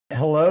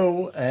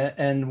Hello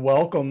and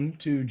welcome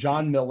to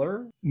John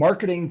Miller,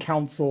 Marketing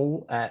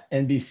Counsel at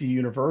NBC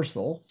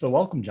Universal. So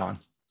welcome, John.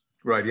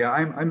 Right. Yeah,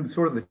 I'm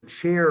sort of the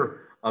chair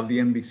of the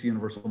NBC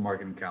Universal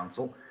Marketing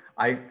Council.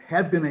 I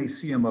had been a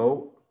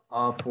CMO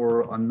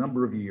for a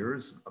number of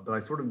years, but I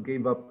sort of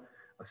gave up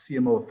a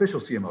CMO, official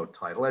CMO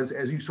title,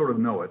 as you sort of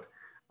know it.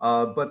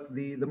 But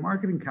the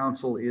Marketing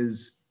Council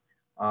is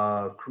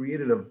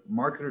created of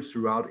marketers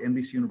throughout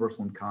NBC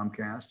Universal and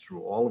Comcast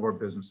through all of our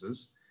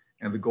businesses.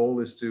 And the goal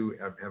is to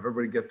have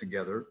everybody get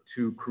together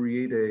to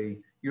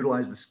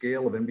utilize the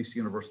scale of NBC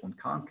Universal and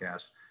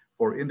Comcast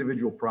for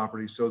individual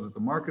properties so that the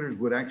marketers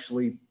would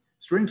actually,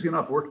 strangely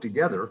enough, work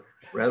together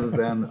rather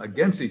than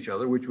against each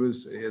other, which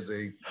is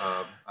an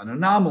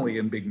anomaly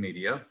in big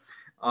media.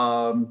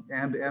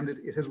 And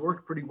it has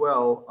worked pretty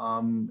well,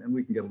 and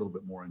we can get a little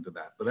bit more into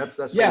that. But that's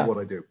sort of Yeah. what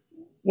I do.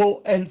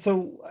 Well, and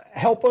so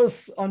help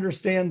us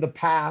understand the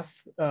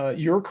path,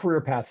 your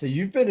career path. So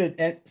you've been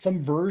at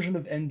some version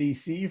of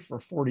NBC for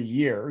 40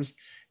 years,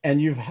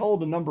 and you've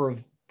held a number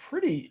of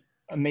pretty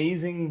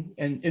amazing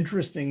and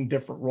interesting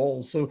different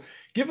roles. So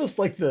give us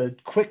like the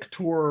quick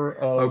tour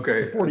of the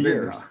Okay, 40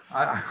 years.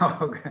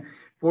 okay,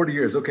 40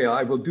 years. Okay,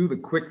 I will do the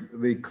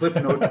Cliff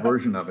Notes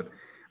version of it.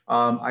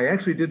 I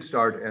actually did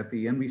start at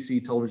the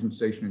NBC television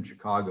station in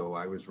Chicago.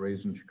 I was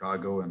raised in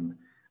Chicago and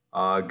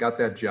got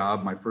that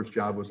job. My first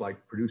job was like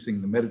producing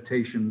the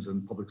meditations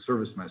and public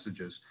service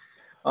messages.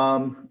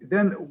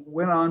 Then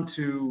went on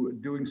to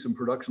doing some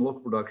production,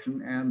 local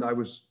production, and I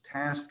was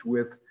tasked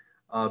with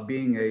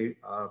being a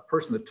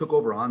person that took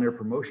over on-air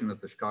promotion at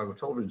the Chicago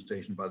television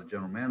station by the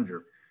general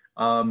manager.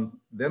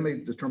 Then they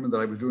determined that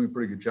I was doing a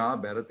pretty good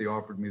job at it. They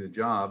offered me the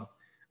job.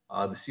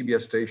 The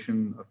CBS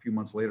station a few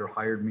months later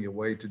hired me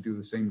away to do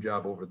the same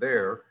job over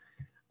there.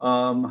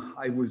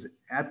 That was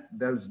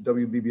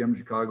WBBM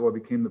Chicago. I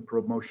became the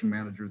promotion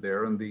manager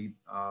there, and the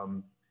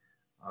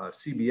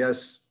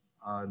CBS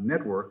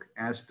network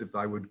asked if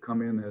I would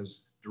come in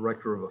as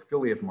director of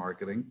affiliate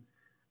marketing.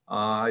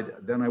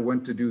 Then I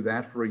went to do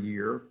that for a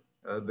year.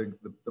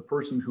 The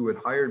person who had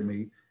hired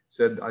me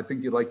said, I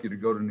think you'd like you to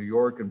go to New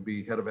York and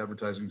be head of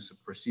advertising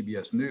for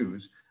CBS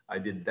News. I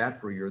did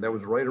that for a year. That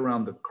was right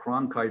around the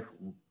Cronkite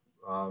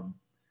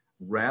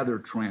Rather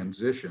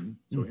transition.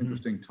 So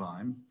interesting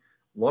time.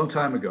 Long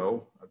time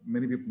ago.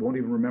 Many people won't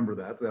even remember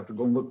that. They have to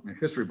go and look in the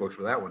history books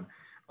for that one.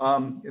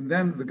 And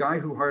then the guy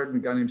who hired me,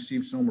 a guy named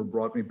Steve Somer,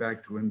 brought me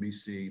back to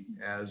NBC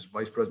as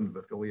vice president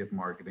of affiliate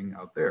marketing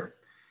out there.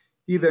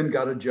 He then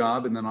got a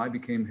job, and then I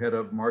became head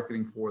of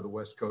marketing for the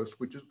West Coast,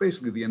 which is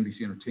basically the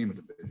NBC Entertainment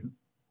Division,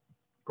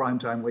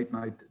 primetime, late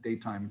night,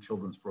 daytime,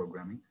 children's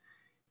programming.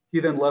 He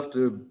then left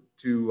to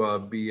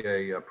be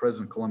a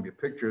president of Columbia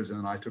Pictures, and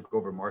then I took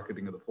over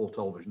marketing of the full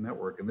television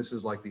network. And this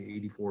is like the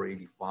 84,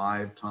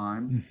 85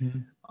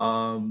 time,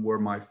 where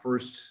my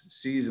first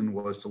season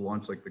was to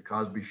launch like The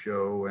Cosby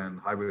Show and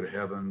Highway to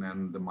Heaven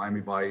and the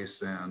Miami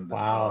Vice and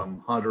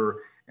Wow.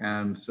 Hunter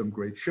and some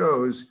great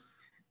shows.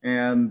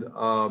 And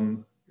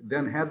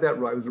then had that,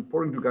 I was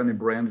reporting to a guy named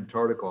Brandon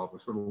Tartikoff,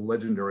 was sort of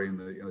legendary in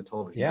the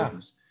television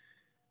business.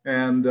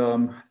 And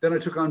then I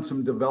took on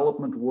some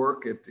development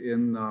work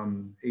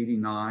in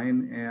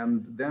 '89,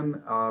 and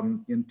then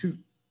in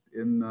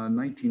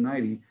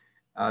 1990,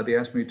 they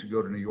asked me to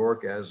go to New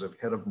York as a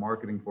head of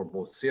marketing for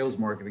both sales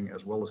marketing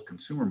as well as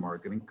consumer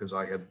marketing, because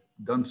I had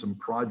done some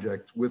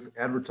projects with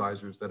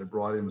advertisers that had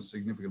brought in a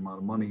significant amount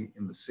of money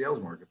in the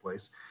sales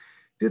marketplace.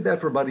 Did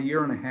that for about a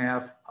year and a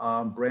half.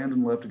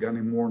 Brandon left. A guy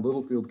named Warren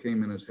Littlefield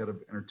came in as head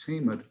of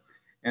entertainment,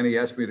 and he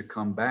asked me to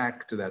come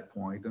back to that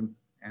point.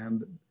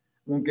 And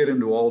won't get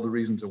into all the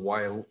reasons of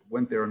why I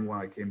went there and when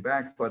I came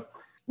back. But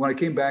when I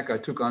came back, I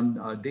took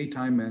on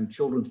daytime and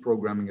children's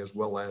programming as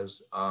well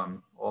as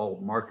all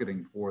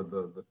marketing for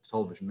the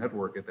television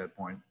network at that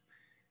point.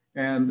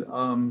 And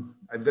I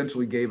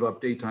eventually gave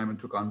up daytime and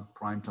took on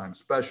primetime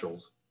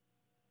specials.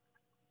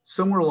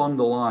 Somewhere along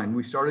the line,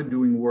 we started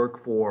doing work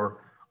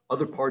for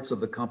other parts of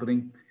the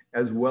company,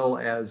 as well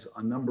as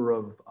a number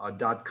of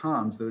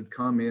 .coms that had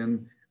come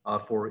in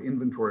for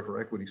inventory for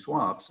equity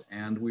swaps.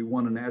 And we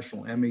won a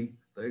national Emmy,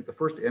 the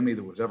first Emmy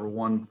that was ever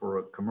won for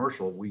a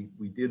commercial. We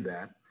did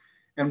that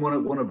and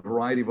won a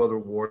variety of other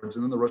awards.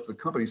 And then the rest of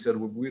the company said,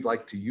 well, we'd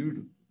like to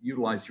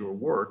utilize your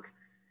work.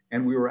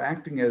 And we were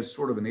acting as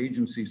sort of an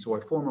agency. So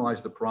I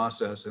formalized the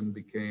process and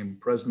became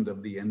president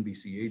of the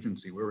NBC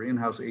agency. We were an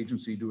in-house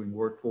agency doing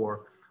work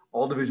for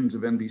all divisions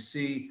of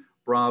NBC,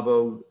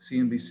 Bravo,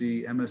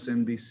 CNBC,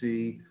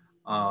 MSNBC,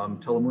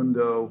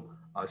 Telemundo,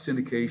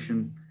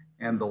 syndication,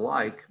 and the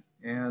like,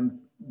 and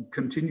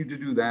continued to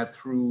do that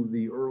through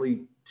the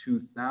early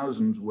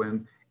 2000s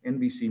when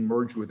NBC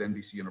merged with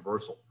NBC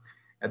Universal.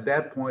 At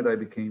that point, I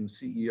became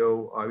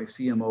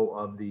CMO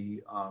of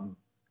the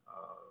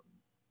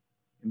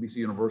NBC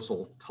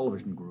Universal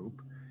Television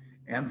Group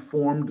and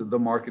formed the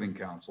Marketing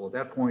Council. At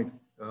that point,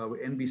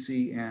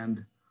 NBC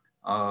and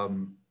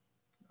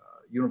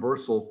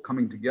Universal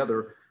coming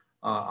together,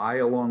 I,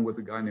 along with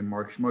a guy named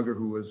Mark Schmugger,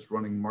 who was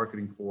running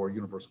marketing for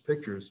Universal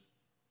Pictures,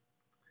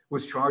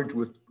 was charged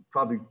with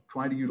probably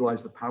trying to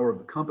utilize the power of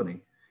the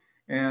company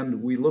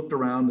And we looked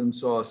around and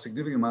saw a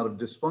significant amount of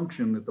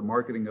dysfunction at the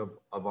marketing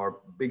of our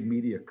big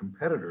media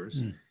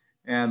competitors.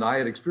 And I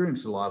had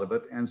experienced a lot of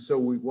it. And so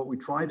what we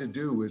tried to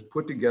do is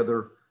put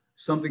together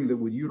something that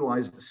would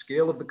utilize the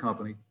scale of the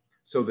company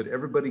so that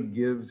everybody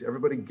gives,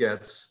 everybody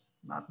gets,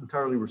 not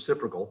entirely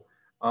reciprocal.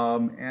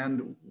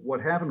 And what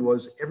happened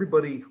was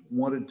everybody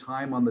wanted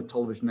time on the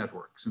television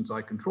network. Since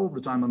I controlled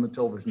the time on the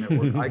television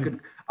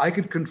network, I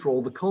could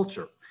control the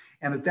culture.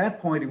 And at that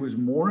point, it was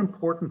more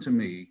important to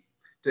me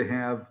to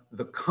have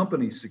the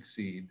company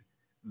succeed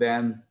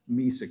than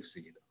me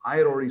succeed. I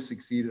had already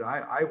succeeded.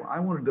 I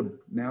wanted to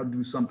now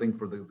do something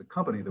for the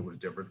company that was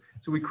different.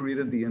 So we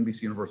created the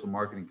NBCUniversal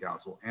Marketing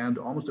Council. And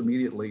almost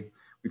immediately,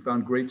 we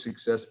found great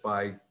success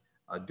by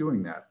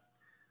doing that.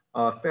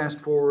 Fast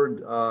forward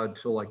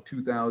to like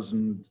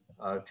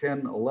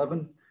 2010,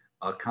 11,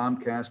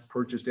 Comcast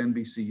purchased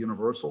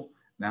NBCUniversal.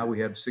 Now we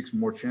had 6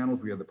 more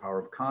channels. We had the power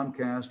of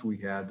Comcast. We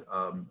had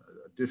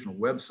additional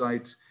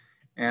websites.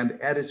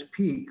 And at its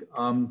peak,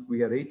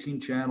 we had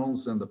 18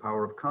 channels and the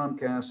power of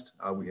Comcast.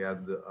 We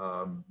had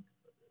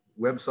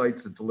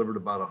websites that delivered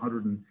about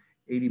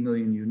 180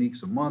 million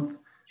uniques a month.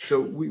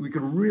 So we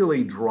could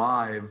really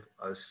drive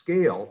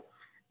scale.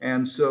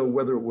 And so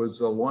whether it was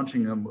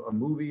launching a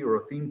movie or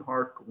a theme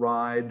park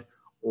ride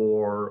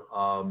or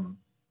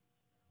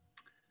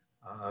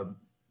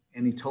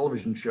any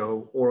television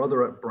show or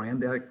other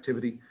brand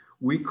activity,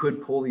 we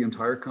could pull the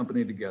entire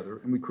company together,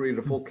 and we created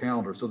a full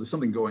calendar. So there's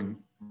something going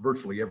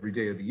virtually every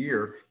day of the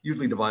year,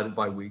 usually divided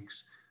by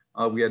weeks.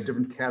 We had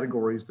different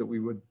categories that we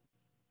would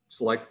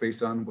select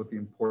based on what the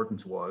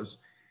importance was.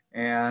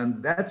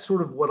 And that's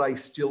sort of what I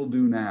still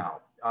do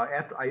now.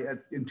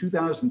 In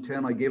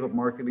 2010, I gave up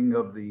marketing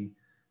of the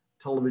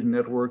television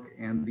network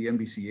and the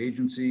NBC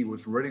agency,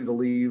 was ready to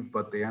leave,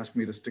 but they asked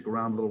me to stick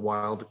around a little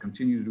while to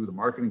continue to do the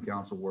marketing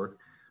council work.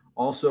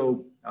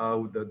 Also,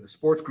 the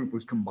sports group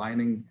was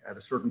combining at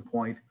a certain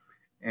point,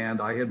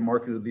 and I had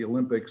marketed the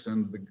Olympics,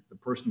 and the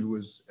person who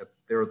was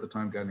there at the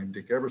time, a guy named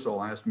Dick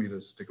Ebersol, asked me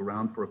to stick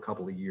around for a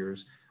couple of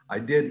years. I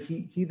did.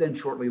 He then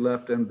shortly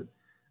left, and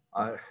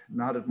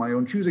not at my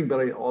own choosing, but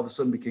I all of a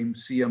sudden became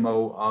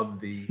CMO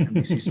of the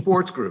NBC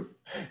Sports Group.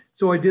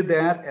 So I did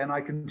that, and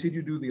I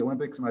continued to do the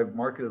Olympics, and I've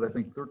marketed, I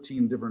think,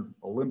 13 different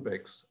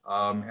Olympics.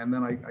 And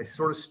then I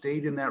sort of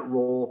stayed in that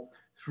role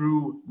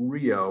through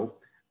Rio,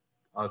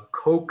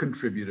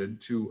 co-contributed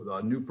to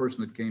a new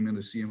person that came in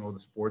as CMO of the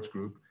Sports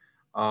Group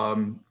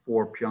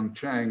for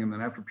Pyeongchang. And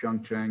then after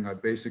Pyeongchang, I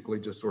basically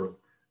just sort of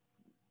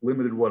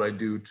limited what I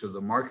do to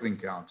the Marketing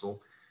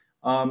Council.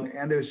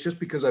 And it was just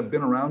because I've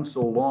been around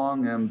so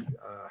long, and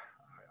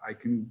I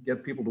can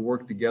get people to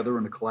work together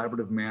in a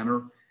collaborative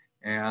manner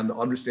and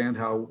understand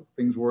how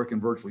things work in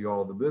virtually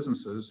all of the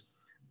businesses.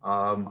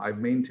 I've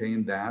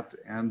maintained that,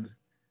 and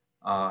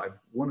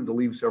I've wanted to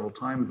leave several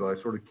times, but I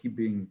sort of keep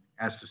being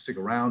asked to stick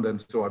around. And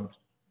so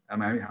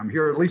I'm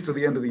here at least to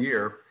the end of the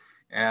year,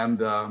 and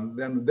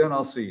then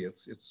I'll see.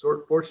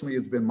 Fortunately,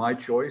 it's been my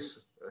choice.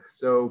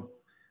 So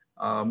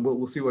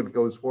we'll see what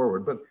goes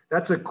forward. But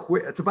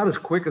it's about as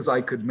quick as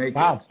I could make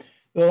Wow. it.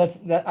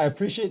 Well, I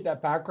appreciate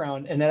that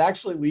background. And that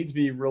actually leads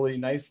me really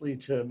nicely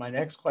to my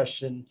next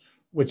question,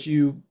 which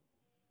you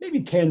maybe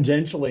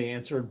tangentially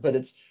answered,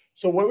 but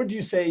so what would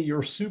you say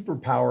your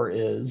superpower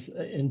is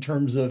in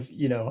terms of,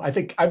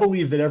 I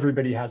believe that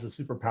everybody has a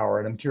superpower,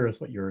 and I'm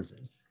curious what yours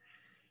is.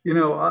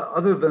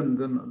 Other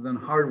than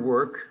hard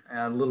work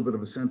and a little bit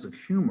of a sense of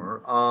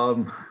humor,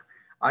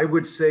 I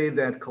would say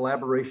that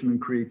collaboration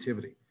and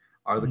creativity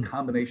are the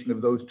combination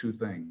of those two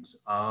things.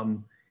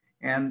 And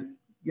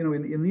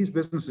in these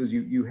businesses,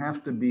 you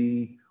have to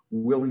be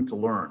willing to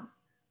learn,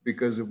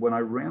 because when I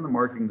ran the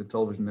marketing of the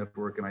television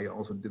network, and I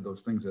also did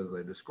those things as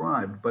I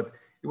described, but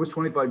it was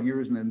 25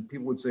 years, and then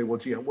people would say, well,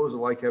 gee, what was it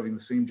like having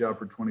the same job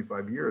for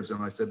 25 years?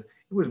 And I said,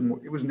 it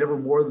was never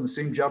more than the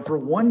same job for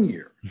 1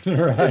 year.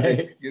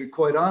 Right.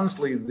 Quite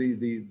honestly,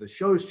 the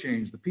shows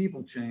changed, the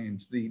people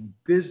changed, the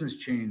business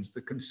changed,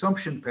 the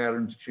consumption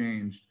patterns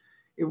changed.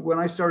 When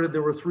I started,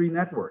 there were 3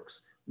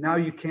 networks. Now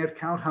you can't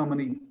count how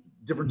many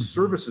different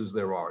services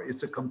there are.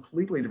 It's a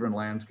completely different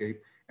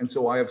landscape. And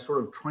so I have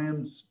sort of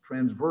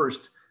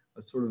transversed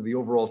sort of the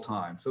overall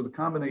time. So the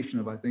combination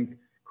of, I think,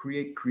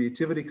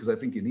 creativity, because I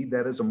think you need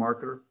that as a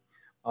marketer,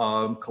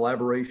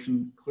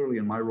 collaboration, clearly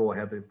in my role, I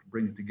had to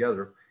bring it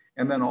together.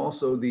 And then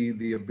also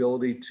the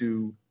ability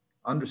to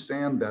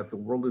understand that the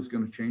world is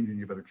going to change and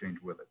you better change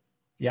with it.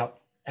 Yep,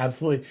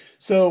 absolutely.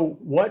 So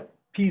what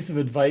piece of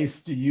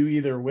advice do you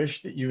either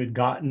wish that you had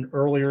gotten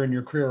earlier in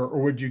your career,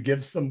 or would you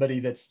give somebody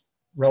that's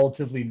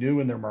relatively new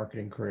in their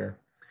marketing career?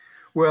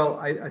 Well,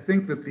 I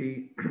think that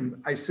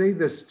I say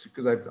this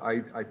because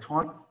I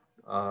taught,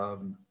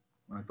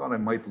 when I thought I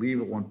might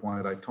leave at one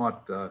point, I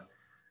taught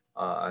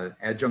an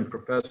adjunct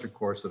professor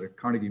course at a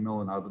Carnegie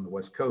Mellon out on the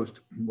West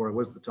Coast, where I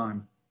was at the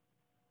time.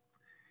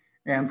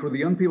 And for the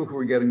young people who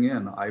were getting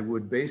in, I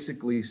would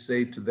basically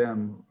say to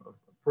them,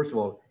 first of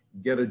all,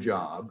 get a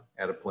job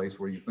at a place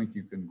where you think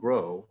you can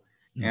grow,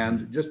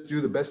 and just do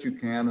the best you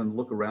can and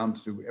look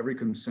around to every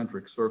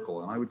concentric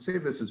circle. And I would say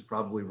this is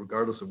probably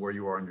regardless of where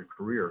you are in your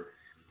career.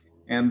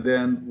 and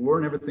then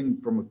learn everything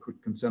from a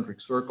concentric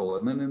circle.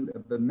 And then in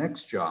the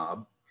next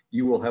job,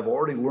 you will have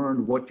already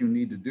learned what you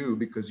need to do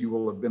because you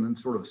will have been in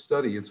sort of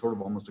study. It's sort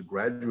of almost a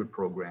graduate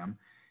program.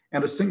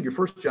 And your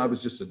first job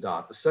is just a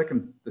dot. The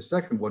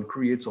second one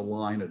creates a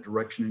line, a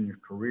direction in your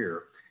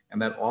career,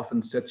 and that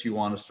often sets you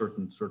on a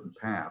certain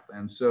path.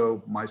 And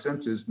so my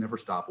sense is never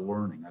stop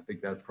learning. I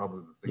think that's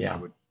probably the thing I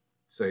would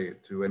say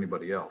to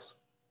anybody else.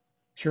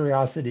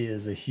 Curiosity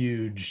is a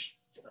huge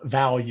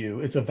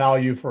value. It's a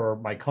value for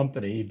my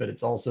company, but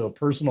it's also a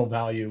personal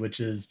value, which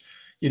is,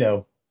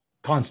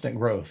 constant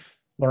growth,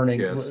 learning.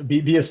 Yes.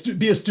 Be a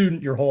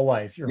student your whole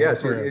life, your whole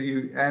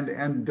career.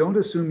 And don't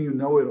assume you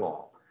know it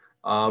all.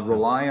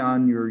 Rely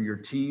on your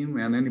team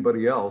and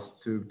anybody else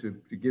to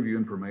give you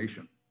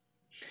information.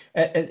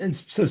 And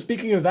so,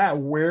 speaking of that,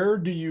 where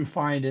do you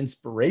find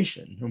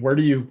inspiration, and where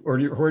do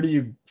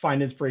you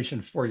find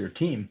inspiration for your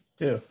team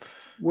too?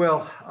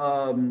 Well,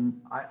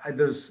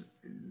 there's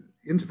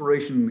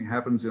inspiration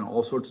happens in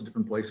all sorts of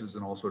different places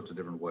in all sorts of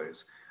different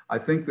ways. I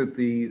think that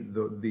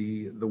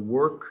the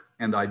work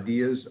and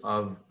ideas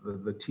of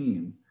the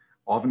team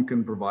often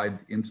can provide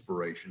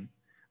inspiration.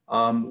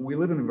 We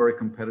live in a very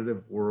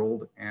competitive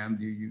world, and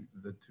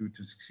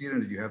to succeed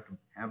in it, you have to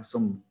have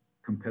some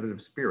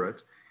competitive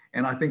spirit.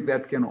 And I think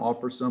that can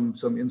offer some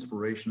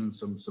inspiration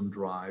and some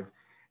drive.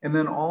 And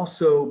then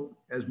also,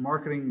 as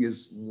marketing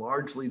is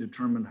largely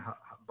determined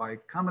by a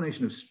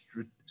combination of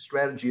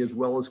strategy as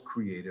well as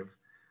creative,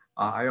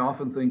 I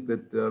often think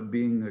that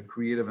being a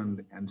creative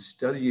and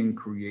studying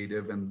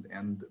creative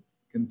and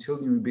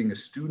continuing being a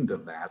student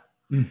of that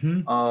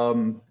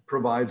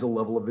provides a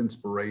level of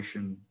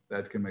inspiration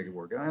that can make it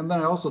work. And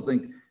then I also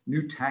think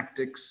new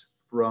tactics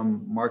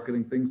from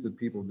marketing, things that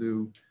people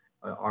do,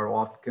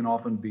 can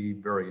often be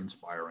very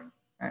inspiring,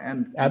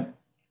 and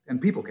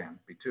people can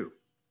be too.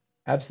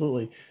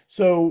 Absolutely.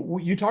 So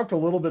you talked a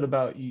little bit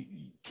about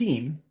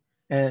team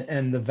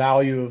and the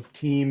value of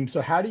team.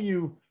 So how do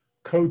you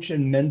coach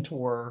and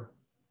mentor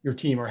your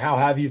team, or how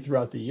have you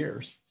throughout the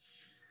years?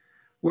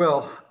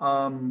 Well,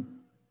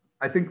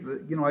 I think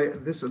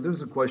that, this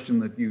is a question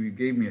that you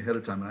gave me ahead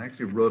of time, and I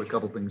actually wrote a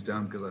couple things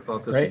down because I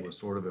thought this one was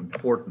sort of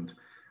important.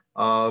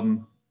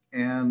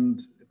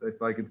 And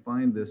if I could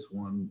find this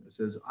one, it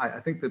says, I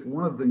think that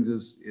one of the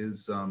things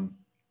is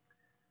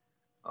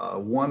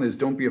one is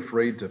don't be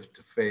afraid to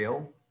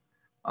fail,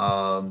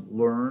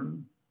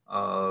 learn,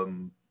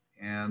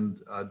 and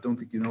don't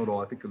think you know it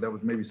all. I think that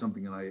was maybe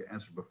something that I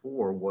answered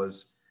before.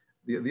 Was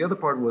the other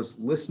part was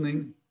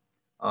listening,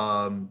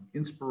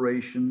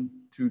 inspiration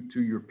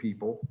to your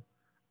people,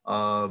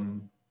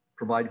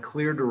 provide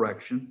clear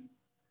direction,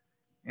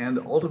 and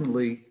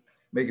ultimately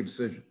make a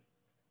decision.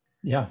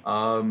 Yeah.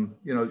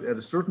 At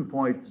a certain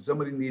point,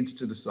 somebody needs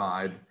to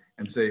decide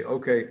and say,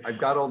 okay, I've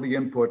got all the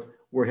input,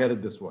 we're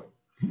headed this way.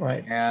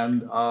 Right.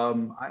 And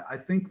I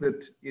think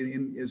that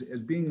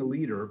as being a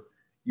leader,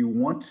 you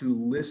want to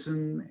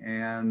listen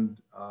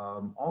and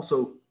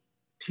also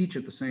teach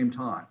at the same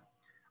time.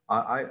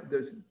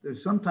 There's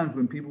sometimes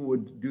when people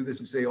would do this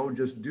and say, oh,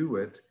 just do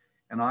it.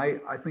 And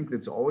I think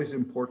it's always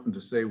important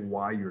to say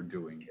why you're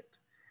doing it.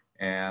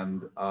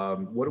 And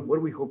what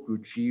do we hope to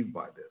achieve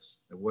by this?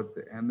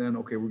 And then,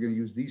 okay, we're going to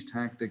use these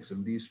tactics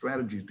and these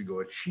strategies to go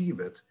achieve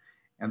it.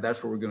 And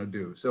that's what we're going to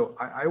do. So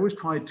I always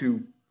try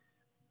to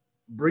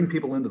bring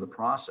people into the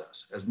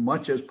process as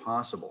much as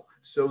possible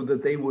so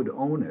that they would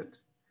own it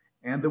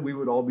and that we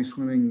would all be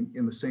swimming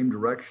in the same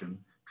direction,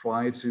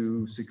 try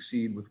to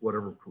succeed with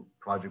whatever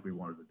project we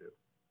wanted to do.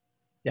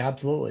 Yeah,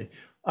 absolutely.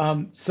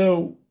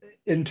 So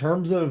in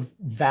terms of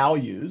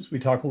values, we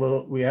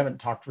haven't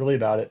talked really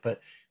about it, but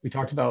we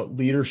talked about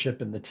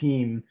leadership in the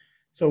team.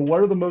 So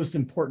what are the most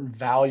important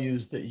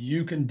values that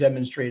you can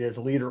demonstrate as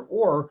a leader,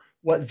 or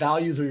what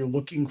values are you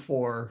looking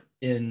for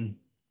in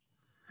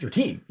your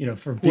team,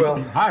 for people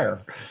you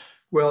hire?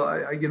 Well,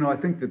 I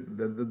think that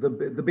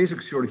the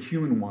basic sort of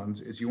human ones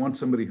is you want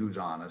somebody who's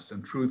honest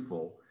and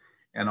truthful,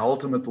 and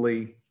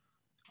ultimately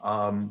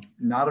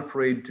not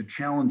afraid to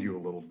challenge you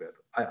a little bit.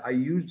 I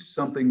used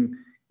something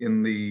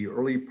in the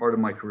early part of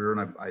my career,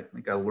 and I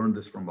think I learned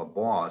this from a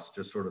boss,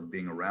 just sort of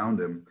being around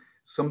him,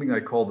 something I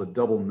call the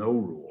double no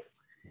rule.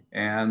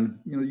 And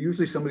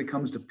usually somebody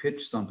comes to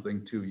pitch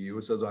something to you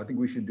and says, I think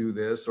we should do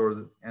this,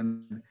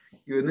 and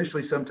you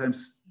initially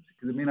sometimes,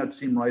 because it may not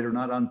seem right or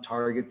not on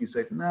target, you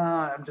say,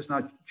 nah, I'm just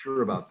not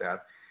sure about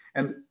that.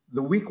 And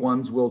the weak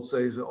ones will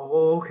say,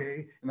 oh,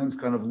 okay, and then it's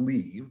kind of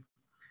leave.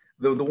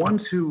 The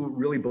ones who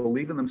really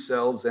believe in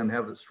themselves and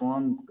have a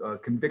strong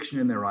conviction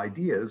in their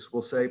ideas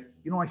will say,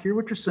 I hear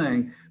what you're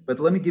saying, but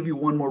let me give you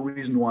one more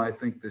reason why I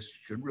think this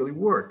should really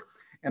work.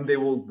 And they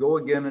will go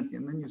again, and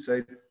then you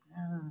say,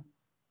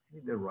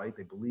 maybe they're right,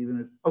 they believe in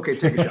it. Okay,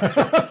 take a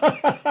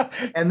shot.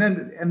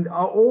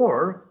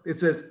 Or it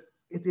says,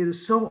 it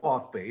is so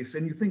off base,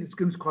 and you think it's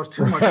going to cost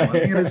too much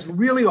money, and it's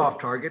really off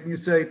target, and you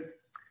say,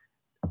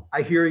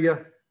 I hear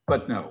you,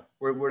 but no,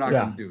 we're not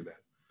going to do that.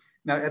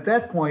 Now, at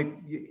that point,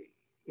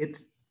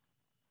 it's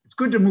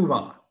good to move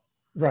on.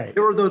 Right.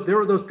 There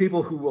are those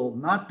people who will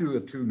not do a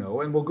 2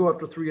 no and will go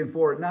after 3 and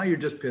 4, and now you're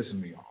just pissing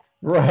me off.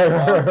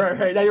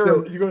 Right. Now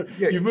So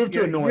yeah, you've moved to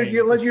yeah, annoying at this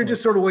you're point.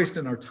 just sort of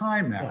wasting our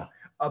time Yeah.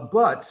 now.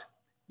 But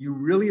you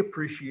really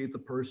appreciate the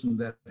person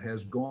that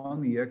has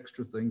gone the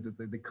extra thing, that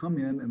they come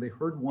in and they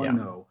heard one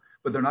Yeah. no,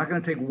 but they're not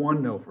going to take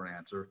one no for an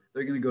answer.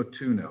 They're going to go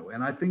two no.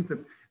 And I think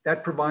that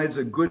that provides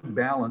a good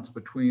balance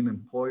between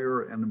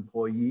employer and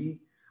employee,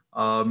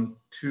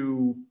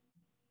 to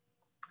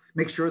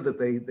make sure that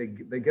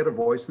they get a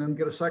voice and then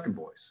get a second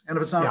voice. And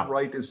if it's not Yeah.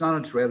 right, it's not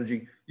in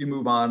strategy, you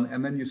move on,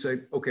 and then you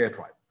say, okay, I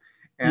tried.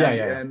 Yeah.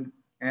 And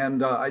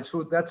Yeah. Yeah.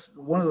 so that's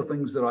one of the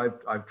things that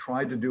I've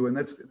tried to do, and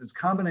it's a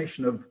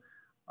combination of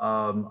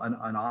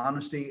an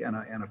honesty and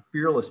a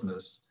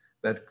fearlessness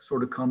that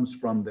sort of comes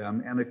from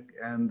them,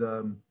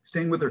 and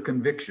staying with their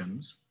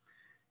convictions.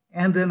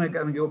 And then I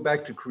got to go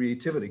back to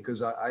creativity,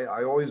 because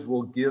I always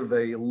will give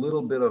a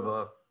little bit of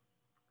a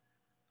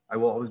I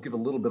will always give a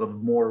little bit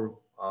of more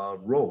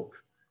rope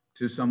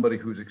to somebody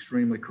who's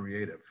extremely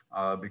creative,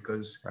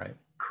 because Right.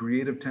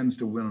 creative tends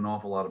to win an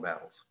awful lot of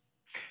battles.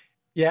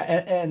 Yeah.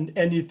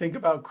 And you think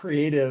about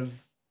creative,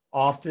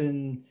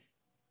 often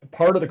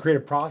part of the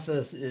creative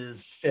process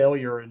is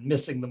failure and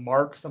missing the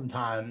mark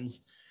sometimes,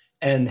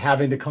 and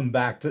having to go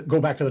back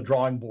to the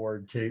drawing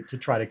board to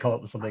try to come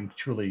up with something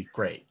truly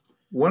great.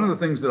 One of the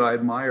things that I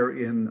admire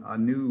in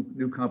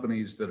new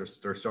companies that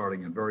are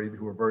starting and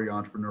who are very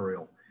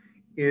entrepreneurial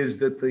is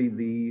that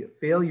the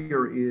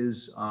failure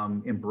is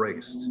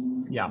embraced,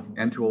 Yeah.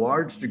 and to a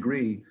large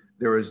degree,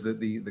 there is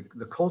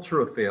the culture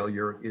of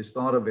failure is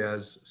thought of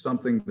as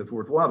something that's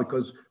worthwhile,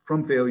 because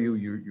from failure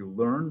you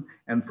learn,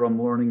 and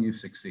from learning you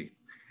succeed.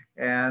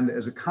 And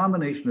as a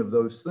combination of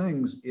those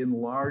things, in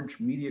large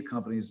media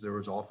companies, there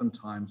is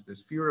oftentimes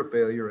this fear of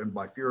failure, and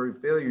by fear of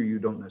failure, you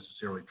don't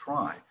necessarily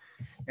try.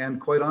 And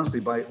quite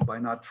honestly, by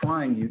not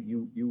trying,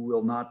 you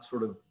will not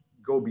sort of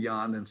go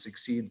beyond and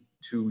succeed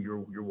to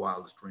your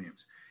wildest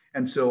dreams.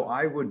 And so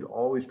I would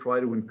always try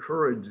to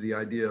encourage the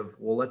idea of,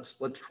 well, let's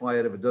try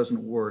it. If it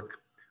doesn't work,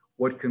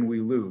 what can we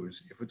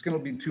lose? If it's going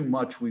to be too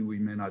much, we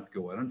may not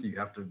go at it. You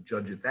have to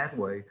judge it that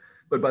way.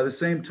 But by the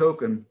same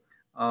token,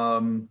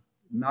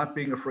 not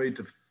being afraid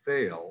to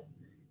fail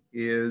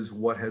is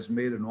what has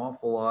made an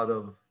awful lot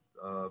of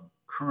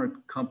current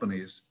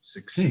companies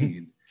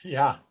succeed.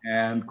 Yeah.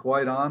 And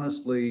quite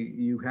honestly,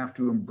 you have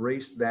to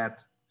embrace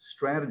that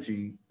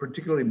strategy,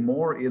 particularly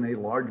more in a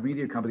large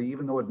media company,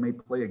 even though it may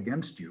play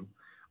against you,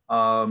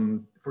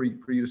 for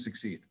you to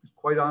succeed.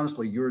 Quite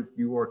honestly,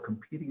 you are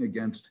competing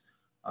against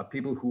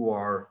people who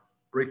are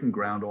breaking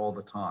ground all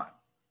the time,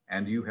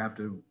 and you have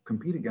to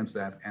compete against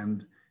that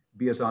and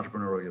be as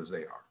entrepreneurial as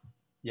they are.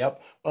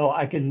 Yep. Well,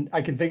 I can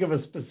think of a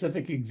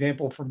specific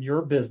example from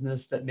your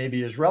business that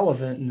maybe is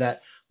relevant, in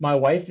that my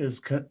wife is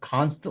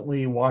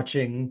constantly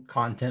watching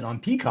content on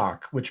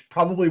Peacock, which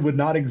probably would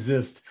not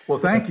exist Well,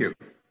 if thank you.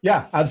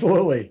 yeah,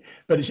 absolutely.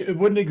 But it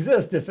wouldn't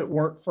exist if it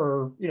weren't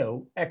for,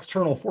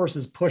 external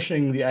forces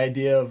pushing the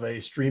idea of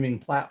a streaming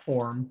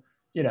platform,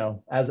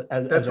 as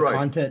That's a right.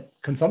 content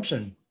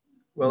consumption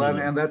Well,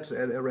 medium. and that's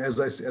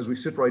as we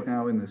sit right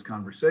now in this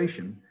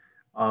conversation,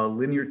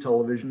 linear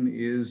television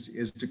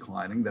is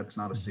declining. That's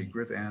not a Mhm.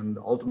 secret, and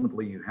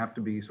ultimately, you have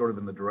to be sort of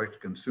in the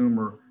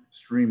direct-to-consumer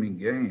streaming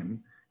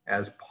game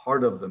as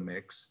part of the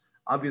mix.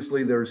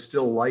 Obviously, there's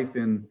still life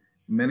in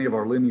many of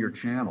our linear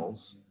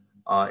channels,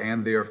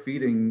 and they are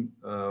feeding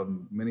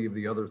many of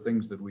the other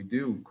things that we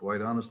do.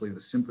 Quite honestly,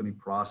 the symphony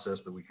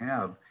process that we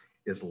have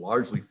is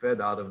largely fed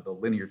out of the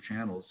linear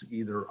channels,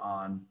 either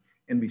on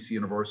NBC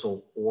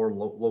Universal or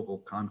local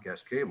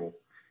Comcast cable.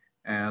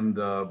 And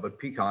but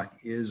Peacock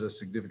is a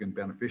significant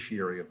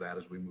beneficiary of that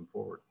as we move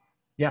forward.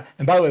 Yeah.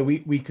 And by the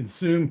way, we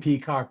consume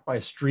Peacock by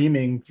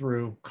streaming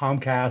through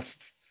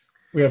Comcast.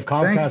 We have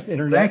Comcast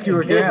internet Thank you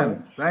and cable.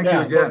 again. Thank you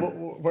Yeah, but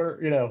again.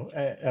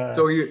 we're,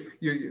 So you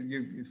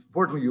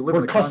fortunately you live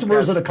in we're a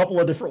customers in Comcast. a couple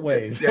of different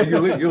ways. Yeah, you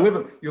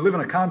live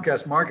in a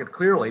Comcast market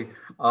clearly.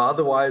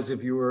 Otherwise,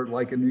 if you were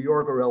like in New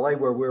York or LA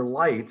where we're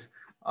light,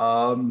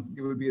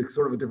 it would be a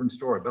sort of a different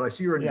story. But I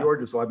see you're in Yeah.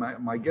 Georgia, so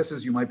my guess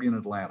is you might be in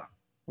Atlanta.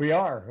 We're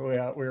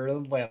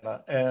in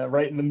Atlanta,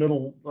 right in the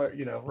middle, right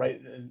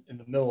in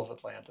the middle of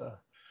Atlanta.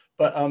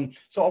 But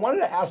so I wanted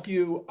to ask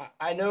you,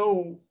 I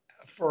know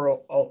for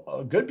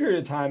a good period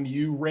of time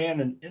you ran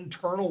an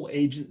internal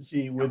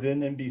agency Yeah.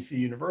 within NBC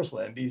Universal,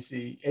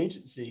 NBC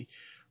agency.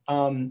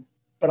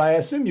 But I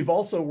assume you've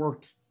also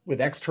worked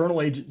with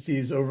external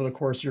agencies over the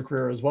course of your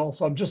career as well.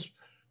 So I'm just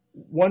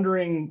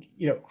wondering,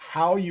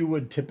 how you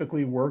would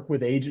typically work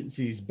with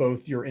agencies,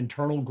 both your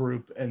internal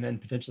group and then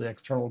potentially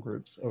external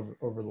groups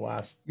over the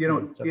last,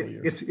 several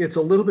years. It's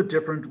a little bit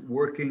different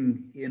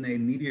working in a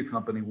media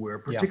company where,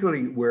 Yeah.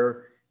 particularly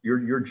where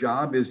your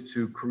job is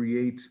to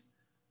create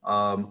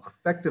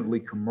effectively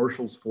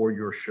commercials for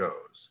your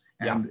shows,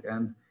 Yeah.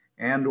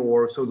 and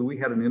or so that we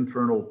had an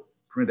internal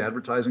print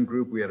advertising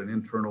group, we had an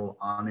internal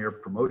on-air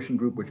promotion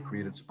group which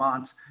created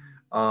spots,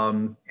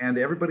 and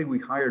everybody we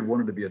hired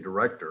wanted to be a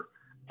director.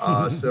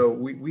 So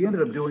we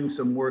ended up doing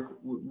some work.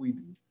 One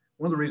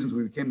of the reasons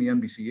we became the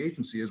NBC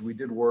agency is we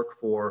did work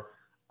for,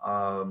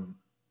 I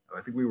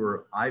think we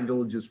were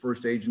iVillage's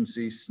first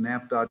agency,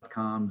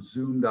 Snap.com,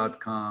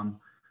 Zoom.com,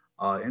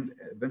 and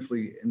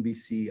eventually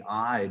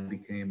NBCI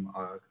became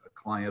a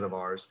client of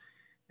ours,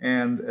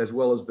 and as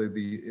well as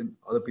the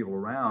other people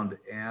around.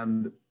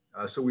 And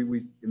so we,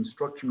 in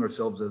structuring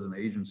ourselves as an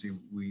agency,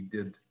 we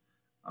did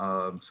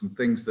some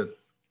things that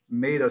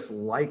made us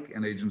like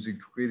an agency,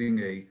 creating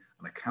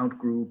an account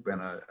group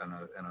and a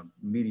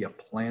media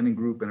planning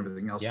group and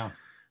everything else. Yeah.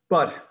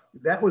 But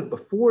that was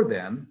before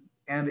then.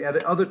 And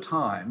at other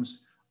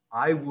times,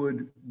 I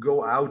would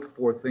go out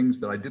for things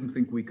that I didn't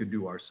think we could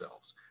do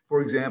ourselves.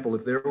 For example,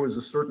 if there was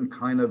a certain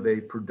kind of a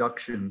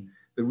production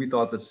that we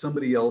thought that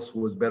somebody else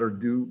was better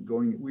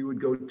going, we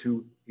would go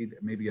to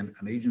maybe an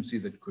agency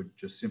that could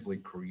just simply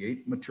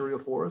create material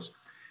for us.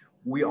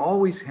 We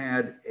always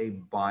had a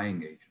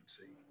buying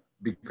agency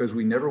because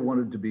we never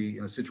wanted to be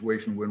in a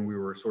situation when we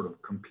were sort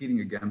of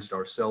competing against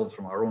ourselves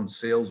from our own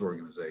sales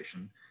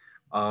organization.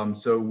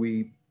 So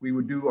we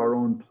would do our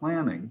own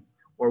planning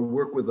or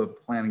work with a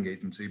planning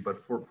agency. But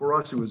for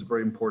us, it was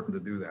very important to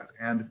do that.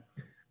 And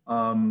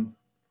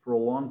for a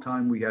long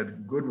time, we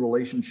had good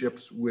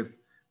relationships with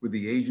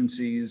the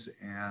agencies,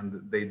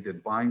 and they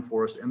did buying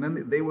for us. And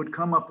then they would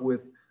come up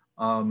with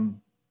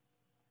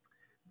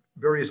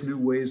various new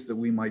ways that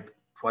we might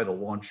try to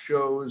launch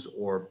shows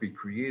or be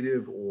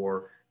creative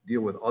or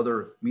deal with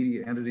other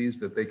media entities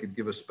that they could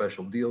give us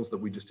special deals that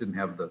we just didn't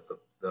have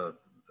the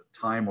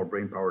time or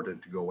brain power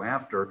to go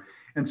after.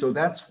 And so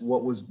that's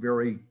what was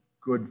very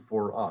good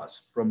for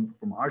us. From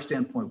our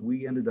standpoint,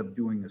 we ended up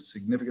doing a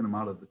significant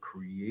amount of the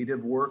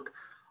creative work.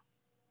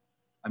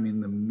 I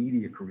mean, the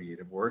media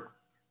creative work.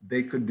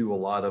 They could do a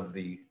lot of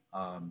the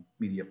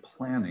media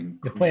planning.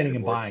 The planning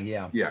and work. buying,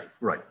 yeah. Yeah,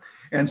 right.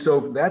 And so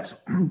that's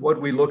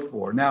what we looked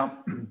for. Now,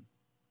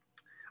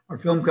 our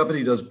film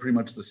company does pretty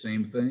much the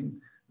same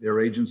thing. Their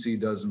agency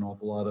does an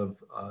awful lot of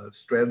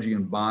strategy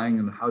and buying,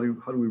 and how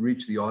do we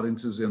reach the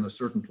audiences in a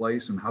certain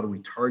place, and how do we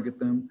target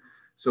them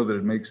so that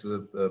it makes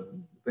the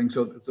thing.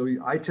 So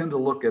I tend to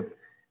look at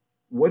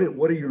what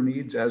are your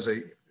needs as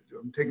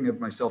I'm taking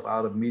myself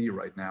out of media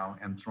right now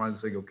and trying to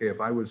say, okay, if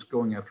I was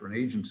going after an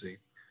agency,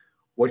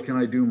 what can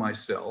I do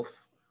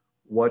myself?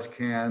 What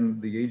can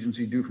the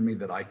agency do for me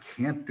that I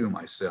can't do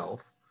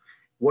myself?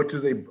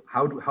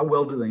 How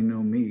well do they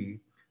know me?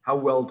 How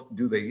well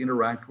do they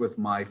interact with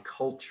my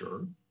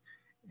culture?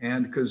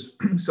 And because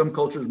some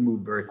cultures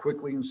move very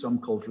quickly and some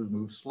cultures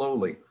move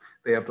slowly,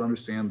 they have to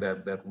understand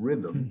that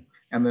rhythm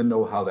and then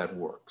know how that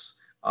works.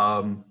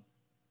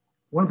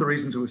 One of the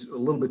reasons it was a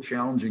little bit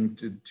challenging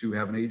to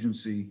have an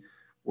agency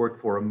work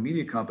for a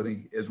media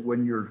company is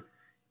when you're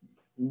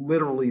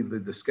literally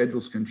the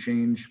schedules can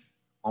change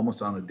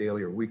almost on a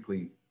daily or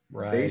weekly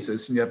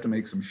basis, and you have to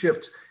make some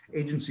shifts.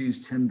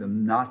 Agencies tend to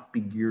not be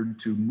geared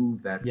to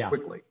move that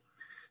quickly.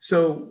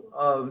 So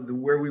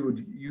where we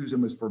would use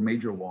them is for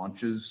major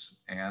launches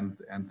and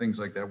things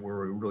like that, where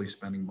we're really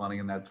spending money,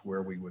 and that's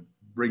where we would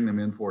bring them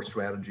in for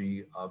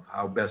strategy of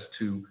how best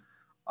to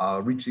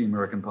reach the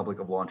American public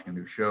of launching a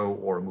new show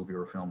or a movie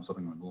or a film,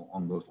 something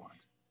along those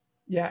lines.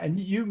 Yeah, and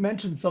you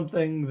mentioned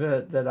something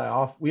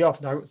that we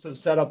often talk about. So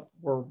set up,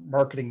 we're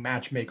marketing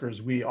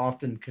matchmakers. We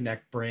often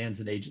connect brands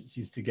and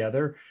agencies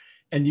together,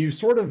 and you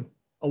sort of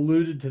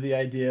alluded to the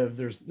idea of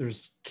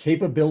there's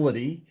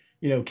capability.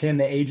 Can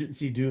the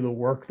agency do the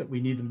work that we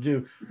need them to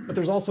do? But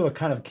there's also a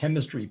kind of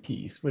chemistry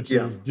piece, which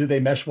is, do they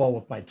mesh well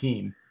with my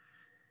team?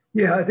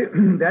 Yeah, I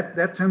think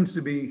that tends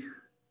to be,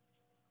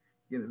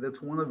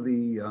 that's one of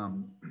the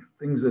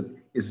things that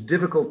is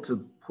difficult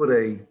to put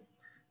a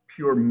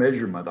pure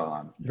measurement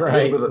on.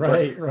 Right.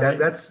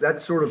 That's that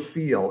sort of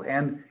feel.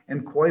 And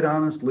quite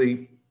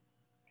honestly,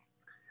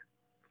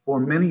 for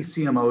many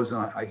CMOs,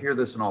 and I hear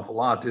this an awful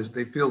lot, is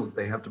they feel that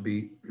they have to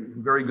be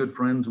very good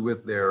friends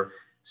with their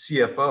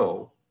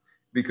CFO,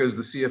 because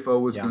the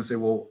CFO is going to say,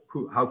 well,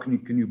 how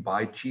can you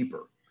buy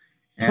cheaper?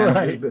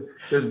 And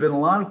there's been a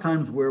lot of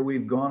times where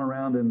we've gone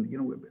around and,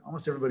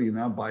 almost everybody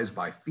now buys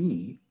by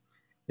fee.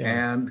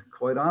 Yeah. And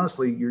quite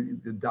honestly,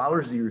 the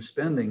dollars that you're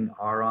spending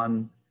are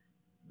on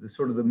the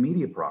sort of the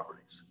media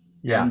properties.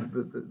 Yeah. And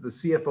the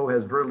CFO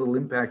has very little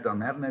impact on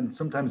that. And then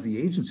sometimes the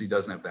agency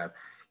doesn't have that.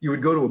 You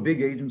would go to a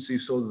big agency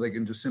so that they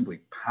can just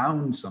simply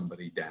pound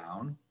somebody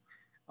down.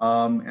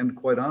 And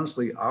quite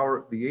honestly,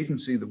 the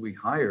agency that we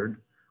hired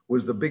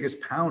was the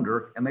biggest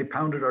pounder, and they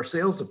pounded our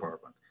sales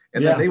department.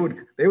 And then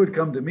they would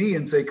come to me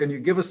and say, can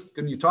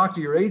you talk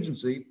to your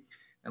agency?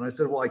 And I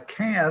said, well, I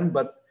can,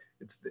 but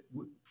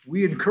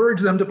we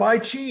encourage them to buy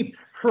cheap.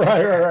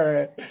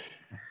 Right.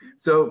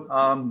 So,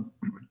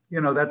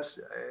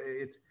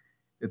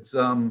 it's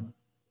sort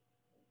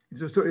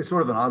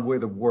of an odd way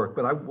to work.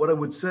 But what I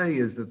would say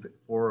is that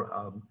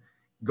for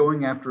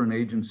going after an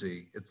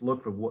agency, it's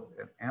look for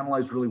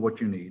analyze really what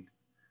you need,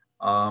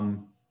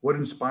 what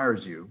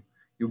inspires you.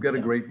 You'll get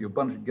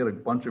a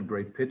bunch of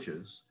great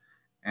pitches,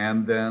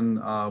 and then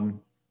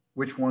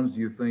which ones do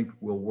you think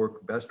will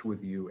work best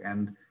with you?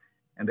 And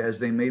as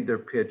they made their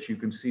pitch, you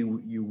can see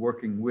you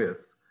working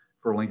with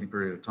for a lengthy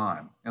period of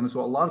time. And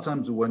so a lot of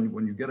times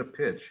when you get a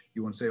pitch,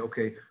 you want to say,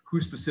 okay, who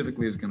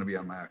specifically is going to be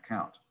on my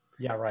account?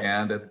 Yeah, right.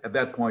 And at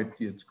that point,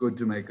 it's good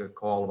to make a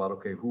call about,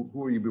 okay, who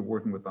are you be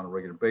working with on a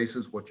regular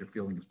basis? What's your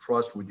feeling of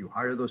trust? Would you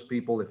hire those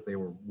people if they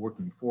were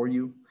working for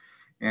you?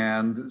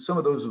 And some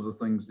of those are the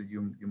things that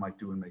you might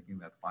do in making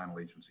that final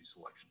agency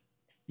selection.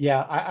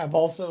 Yeah, I've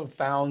also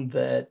found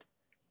that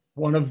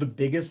one of the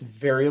biggest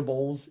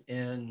variables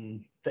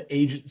in the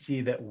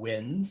agency that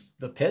wins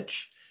the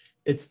pitch,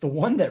 it's the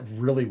one that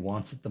really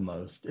wants it the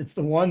most. It's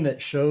the one that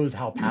shows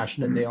how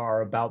passionate they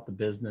are about the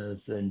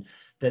business and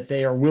that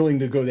they are willing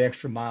to go the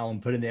extra mile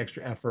and put in the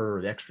extra effort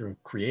or the extra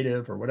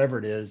creative or whatever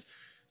it is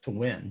to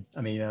win.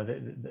 I mean,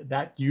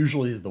 that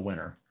usually is the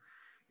winner.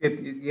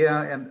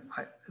 Yeah, and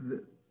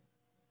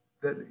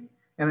that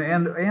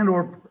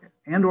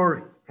and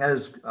or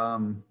has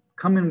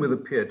come in with a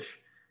pitch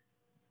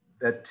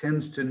that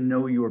tends to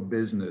know your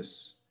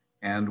business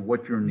and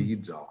what your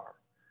needs are.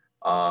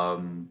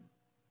 Um,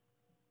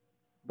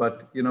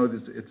 but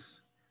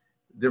it's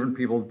different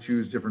people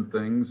choose different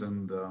things,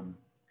 and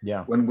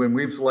Yeah. when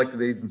we've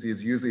selected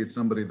agencies, usually it's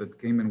somebody that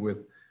came in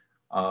with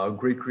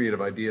great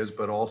creative ideas,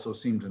 but also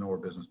seemed to know our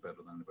business better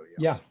than anybody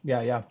Yeah, else.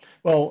 yeah, yeah.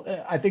 Well,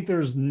 I think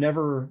there's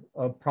never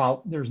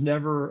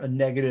a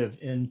negative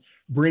in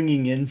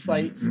bringing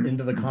insights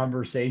into the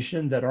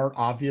conversation that aren't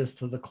obvious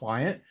to the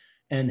client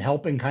and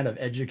helping kind of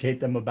educate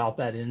them about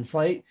that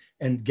insight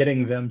and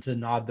getting them to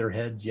nod their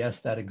heads, yes,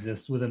 that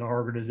exists within our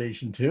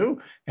organization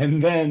too,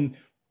 and then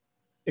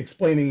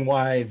explaining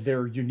why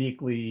they're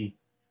uniquely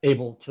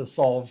able to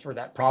solve for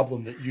that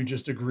problem that you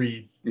just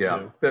agreed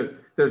Yeah, to.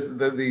 there's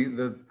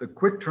the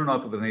quick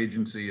turnoff of an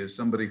agency is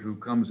somebody who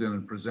comes in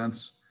and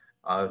presents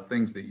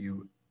things that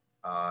you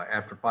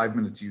after 5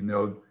 minutes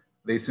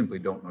they simply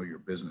don't know your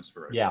business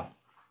very Yeah, well.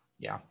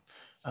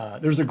 yeah.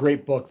 There's a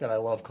great book that I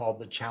love called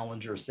The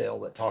Challenger Sale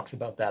that talks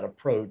about that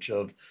approach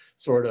of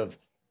sort of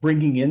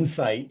bringing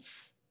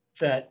insights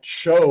that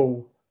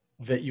show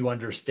that you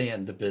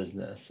understand the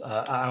business.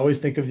 I always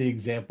think of the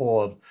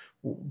example of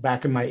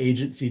back in my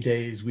agency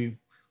days, we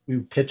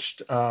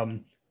pitched a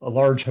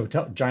large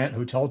giant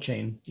hotel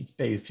chain. It's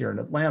based here in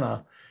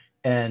Atlanta,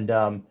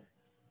 and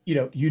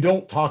you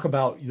don't talk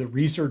about the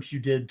research you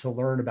did to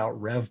learn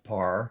about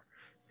RevPAR.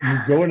 You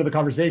go into the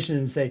conversation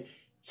and say,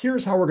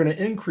 here's how we're going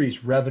to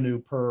increase revenue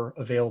per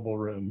available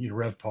room,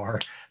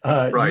 RevPAR.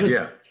 You Right. just,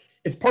 Yeah.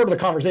 it's part of the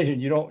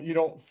conversation. You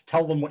don't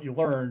tell them what you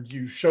learned.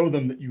 You show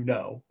them that you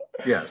know.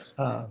 Yes.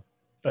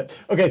 But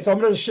okay, so I'm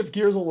going to shift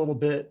gears a little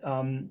bit.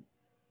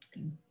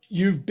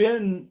 You've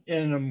been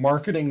in a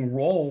marketing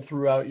role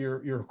throughout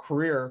your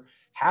career.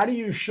 How do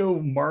you show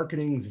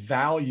marketing's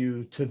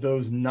value to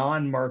those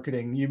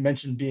non-marketing? You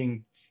mentioned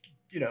being,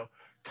 you know,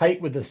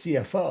 tight with the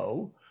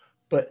CFO,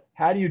 but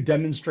how do you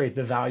demonstrate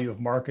the value of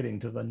marketing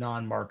to the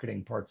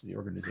non-marketing parts of the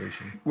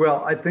organization?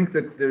 Well, I think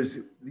that there's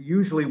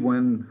usually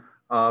when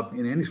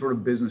in any sort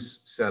of business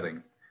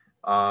setting,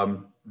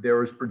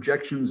 there is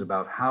projections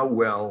about how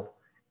well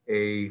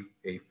a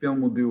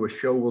film will do, a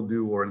show will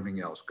do, or anything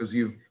else, because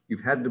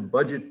you've had to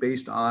budget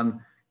based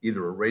on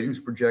either a ratings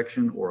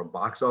projection or a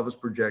box office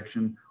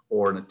projection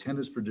or an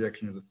attendance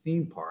projection of the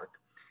theme park,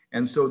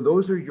 and so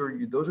those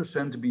are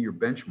sent to be your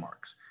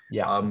benchmarks.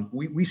 Yeah.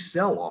 We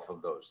sell off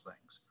of those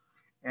things,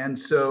 and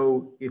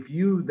so if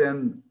you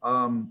then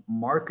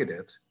market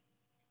it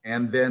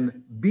and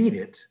then beat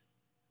it,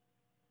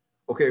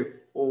 okay,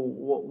 well,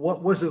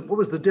 what was it? What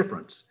was the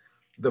difference?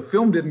 The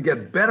film didn't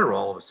get better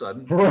all of a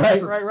sudden.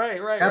 Right, right,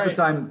 right, right, Half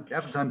the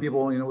right, time,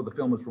 people only know what the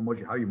film is from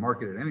how you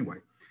market it anyway.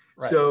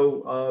 right.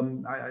 So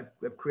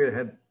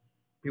had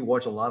people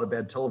watch a lot of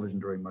bad television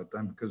during my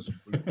time because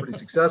we were pretty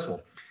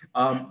successful.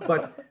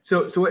 But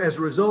so as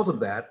a result of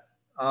that,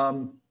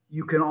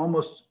 you can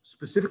almost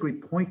specifically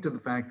point to the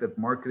fact that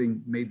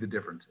marketing made the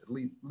difference, at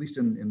least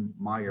in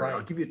my area. Right.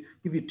 I'll give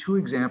you two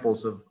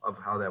examples of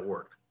how that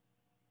worked.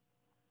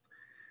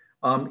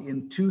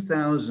 In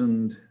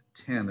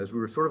 2010, as we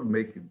were sort of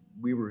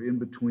we were in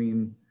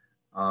between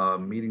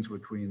meetings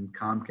between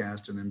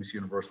Comcast and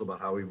NBCUniversal about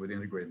how we would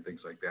integrate and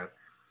things like that.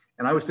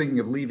 And I was thinking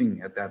of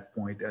leaving at that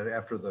point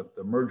after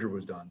the merger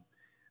was done.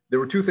 There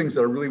were two things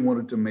that I really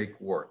wanted to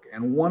make work.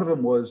 And one of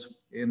them was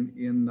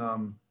in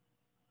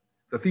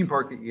the theme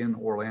park in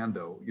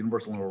Orlando,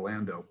 Universal in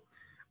Orlando.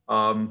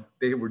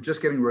 They were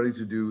just getting ready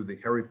to do the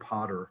Harry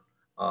Potter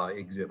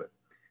exhibit.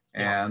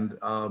 Yeah. And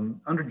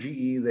under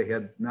GE, they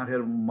had not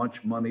had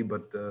much money,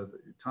 but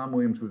Tom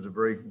Williams, who's a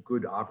very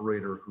good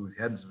operator who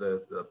heads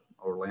the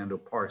Orlando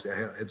parks,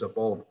 heads up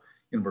all of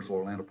Universal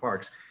Orlando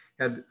parks,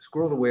 had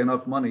squirreled away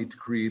enough money to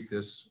create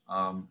this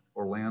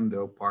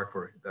Orlando park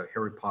for the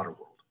Harry Potter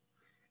world,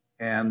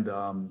 and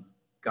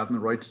gotten the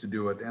rights to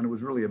do it. And it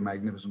was really a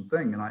magnificent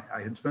thing. And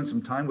I had spent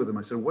some time with him.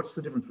 I said, what's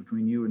the difference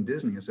between you and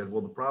Disney? I said,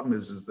 well, the problem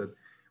is that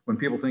when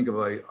people think of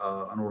an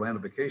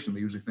Orlando vacation, they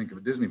usually think of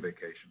a Disney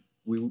vacation.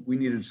 We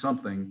needed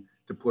something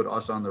to put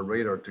us on the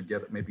radar to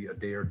get maybe a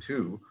day or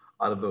two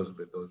out of those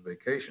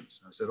vacations.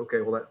 And I said, okay,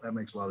 well, that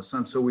makes a lot of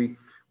sense. So we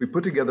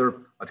put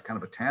together a kind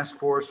of a task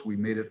force. We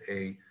made it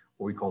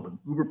what we called an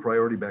Uber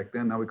priority back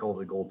then. Now we call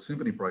it a Gold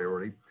Symphony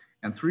priority.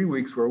 And 3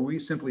 weeks where we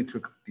simply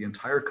took the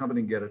entire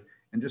company, get it,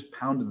 and just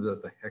pounded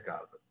the heck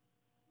out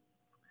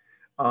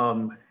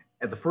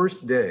At the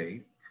first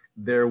day,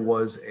 there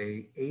was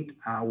a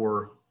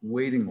 8-hour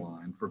waiting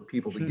line for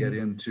people to get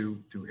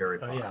into Harry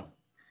Potter. Yeah.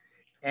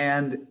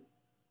 And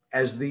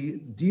as the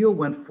deal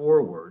went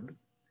forward,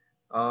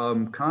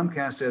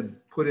 Comcast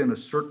had put in a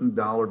certain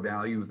dollar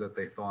value that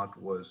they thought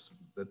was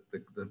that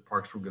the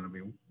parks were going to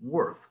be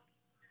worth.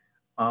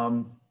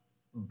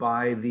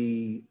 By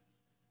the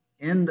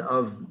end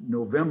of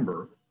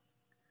November,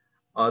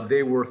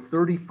 they were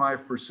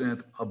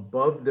 35%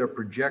 above their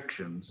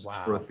projections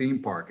for a theme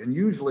park. And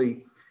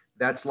usually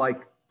that's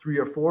like 3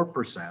 or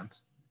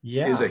 4%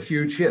 is a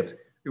huge hit.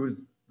 It was,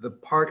 the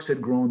parks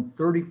had grown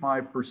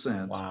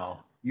 35%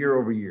 year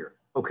over year.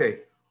 Okay,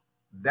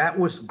 that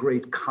was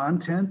great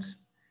content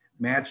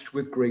matched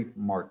with great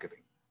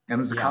marketing. And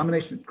it was a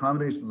combination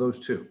of those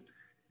two.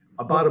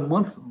 About a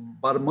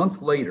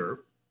month later,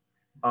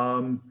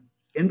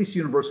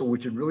 NBCUniversal,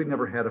 which had really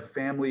never had a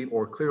family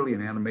or clearly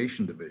an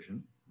animation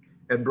division,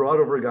 had brought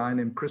over a guy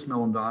named Chris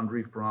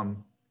Meledandri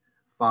from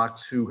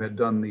Fox, who had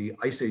done the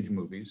Ice Age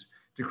movies,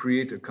 to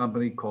create a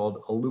company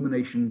called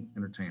Illumination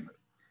Entertainment.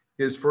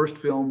 His first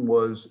film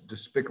was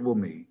Despicable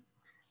Me.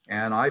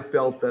 And I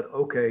felt that,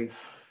 okay,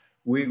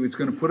 it's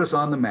going to put us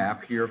on the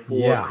map here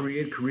for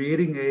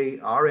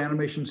creating our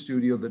animation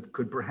studio that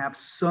could perhaps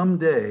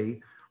someday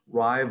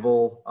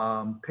rival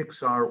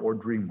Pixar or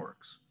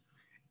DreamWorks.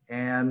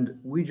 And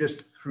we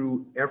just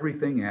threw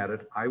everything at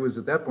it. I was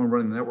at that point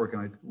running the network,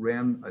 and I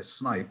ran a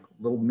snipe,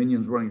 little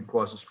minions running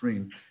across the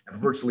screen at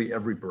virtually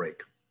every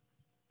break.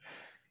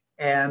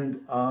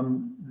 And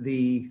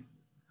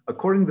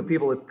according to the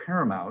people at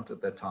Paramount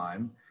at that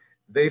time,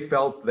 they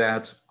felt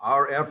that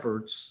our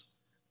efforts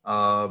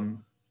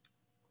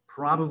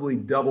probably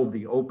doubled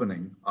the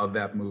opening of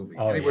that movie.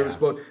 Anyway, it was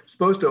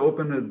supposed to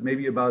open at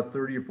maybe about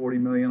 30 or 40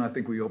 million. I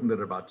think we opened it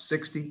at about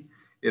 60.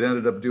 It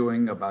ended up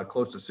doing about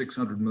close to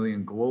 600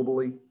 million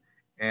globally.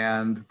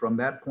 And from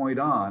that point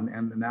on,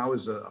 and now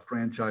is a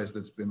franchise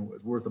that's been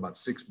worth about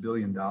 $6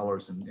 billion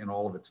in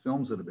all of its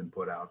films that have been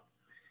put out.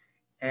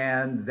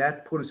 And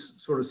that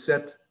sort of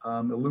set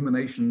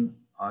Illumination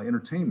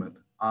Entertainment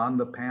on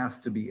the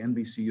path to be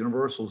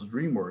NBCUniversal's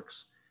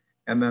DreamWorks.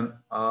 And then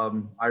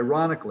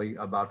ironically,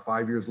 about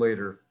 5 years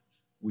later,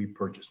 we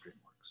purchased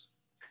DreamWorks.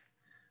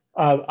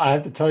 I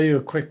have to tell you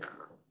a quick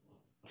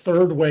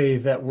third way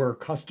that we're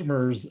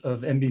customers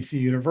of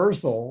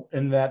NBCUniversal,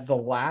 in that my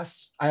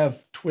wife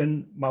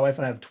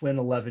and I have twin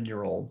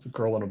 11-year-olds, a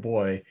girl and a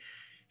boy.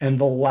 And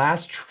the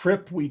last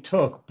trip we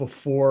took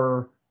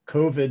before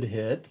COVID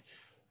hit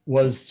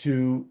was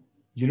to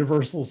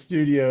Universal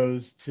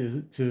Studios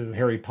to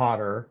Harry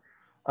Potter.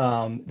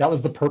 That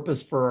was the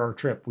purpose for our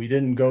trip. We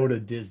didn't go to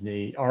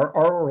Disney. Our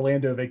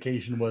Orlando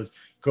vacation was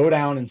go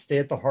down and stay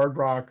at the Hard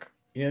Rock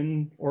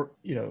Inn, or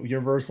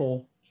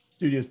Universal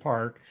Studios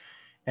Park,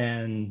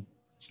 and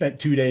spent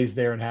 2 days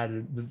there and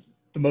had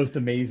the most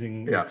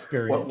amazing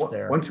experience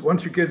there.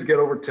 Once your kids get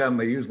over 10,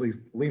 they usually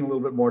lean a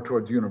little bit more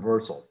towards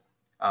Universal.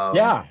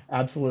 Yeah,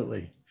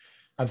 absolutely.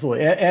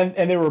 Absolutely.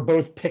 And they were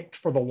both picked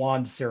for the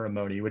wand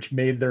ceremony, which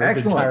made their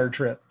entire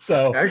trip.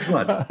 So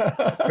excellent.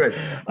 Great.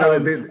 No,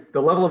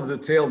 the level of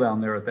detail down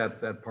there at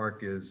that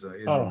park is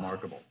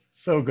remarkable.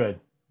 So good.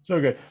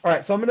 So good. All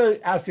right. So I'm going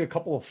to ask you a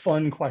couple of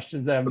fun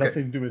questions that have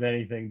nothing to do with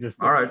anything.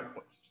 All right.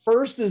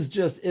 First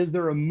is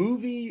there a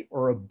movie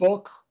or a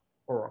book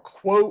or a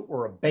quote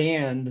or a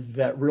band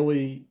that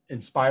really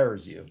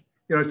inspires you?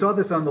 I saw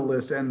this on the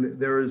list, and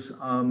there's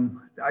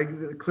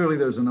clearly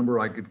there's a number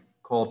I could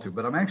call to,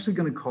 but I'm actually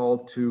going to call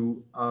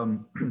to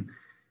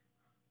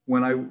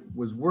when I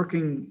was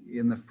working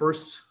in the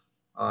first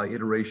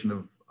iteration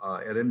of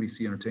at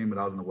NBC Entertainment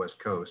out on the West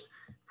Coast,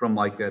 from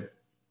like that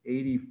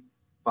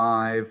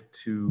 85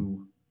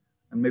 to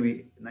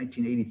maybe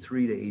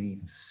 1983 to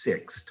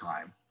 86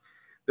 time.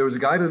 There was a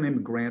guy by the name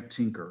of Grant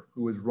Tinker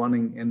who was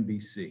running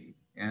NBC,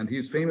 and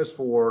he's famous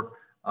for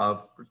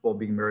first of all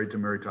being married to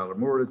Mary Tyler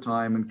Moore at the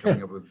time and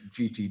coming up with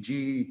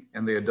GTG,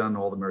 and they had done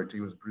all he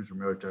was the producer of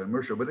Mary Tyler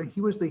Moore show, but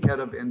he was the head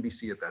of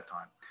NBC at that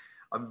time.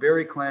 A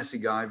very classy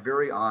guy,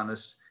 very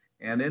honest,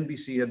 and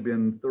NBC had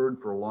been third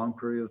for a long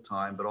period of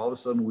time, but all of a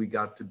sudden we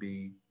got to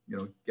be,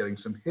 getting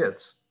some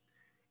hits.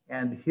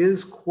 And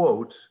his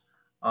quote,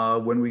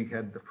 when we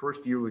had the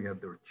first year,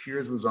 the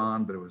Cheers was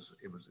on, but it was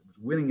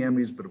winning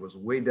Emmys, but it was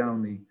way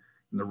down in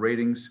the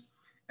ratings.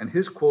 And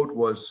his quote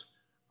was,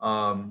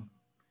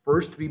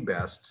 first be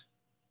best,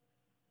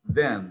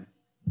 then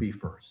be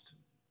first.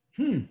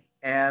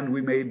 And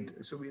we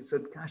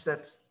said, gosh,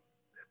 that's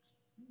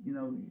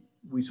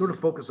we sort of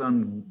focus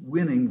on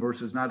winning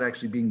versus not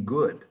actually being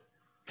good.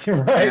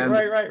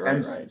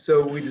 Right.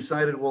 So we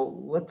decided,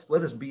 well,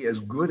 let us be as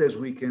good as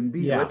we can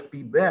be. Let's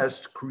be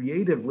best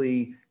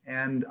creatively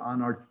and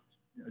on our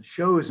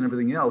shows and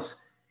everything else.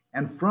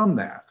 And from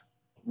that,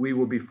 we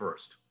will be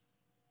first.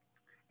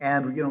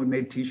 And we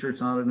made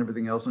T-shirts on it and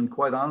everything else. And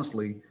quite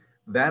honestly,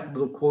 that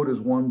little quote is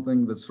one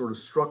thing that sort of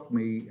struck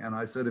me. And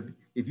I said,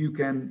 if you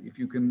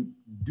can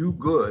do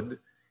good,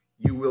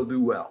 you will do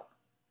well.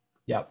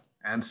 Yep.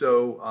 And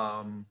so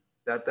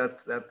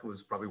that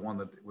was probably one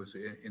that was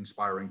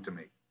inspiring to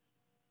me.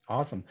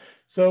 Awesome.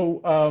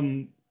 So,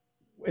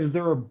 is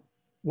there a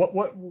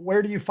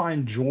where do you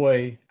find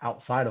joy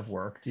outside of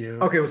work? Do you?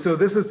 Okay, well, so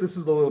this is a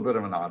little bit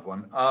of an odd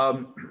one.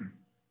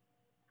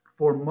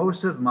 For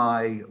most of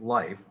my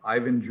life,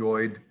 I've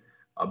enjoyed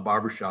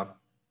barbershop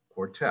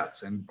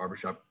quartets and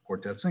barbershop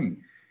quartet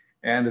singing.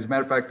 And as a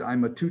matter of fact,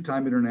 I'm a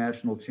two-time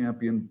international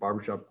champion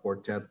barbershop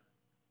quartet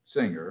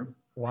singer.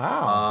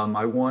 Wow.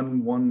 I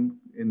won one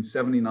in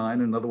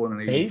 '79, another one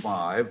in Bass?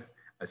 '85.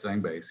 I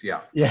sang bass,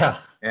 yeah. Yeah.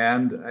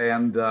 And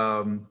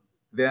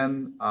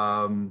then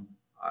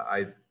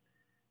I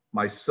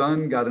my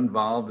son got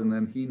involved, and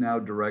then he now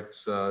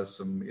directs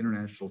some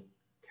international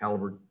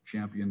caliber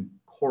champion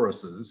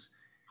choruses.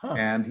 Huh.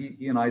 And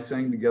he and I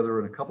sang together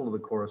in a couple of the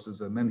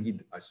choruses, and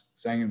then I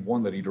sang in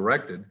one that he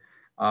directed.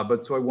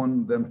 But so I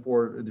won then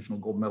 4 additional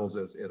gold medals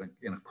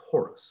in a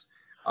chorus.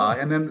 Huh.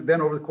 And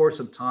then over the course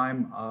of time,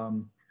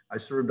 I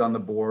served on the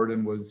board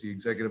and was the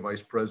executive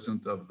vice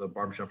president of the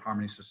Barbershop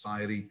Harmony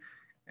Society.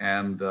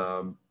 And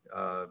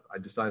I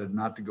decided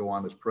not to go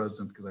on as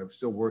president because I was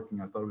still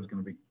working. I thought I was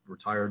going to be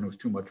retired and it was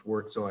too much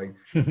work. So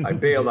I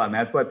bailed on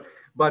that. But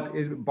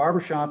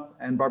barbershop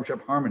and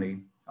barbershop harmony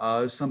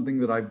is something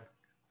that I've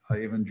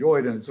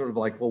enjoyed. And it's sort of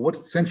like, well,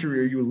 what century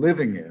are you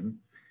living in?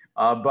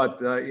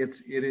 But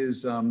it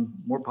is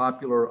more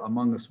popular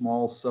among a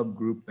small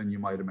subgroup than you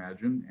might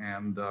imagine.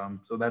 And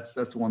so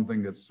that's one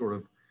thing that's sort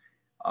of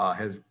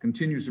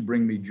continues to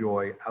bring me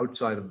joy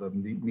outside of the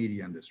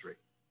media industry.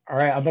 All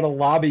right, I'm going to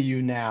lobby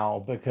you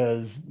now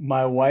because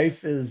my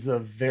wife is a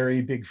very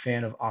big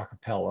fan of a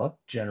cappella Okay,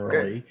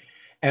 generally,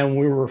 and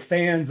we were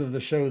fans of the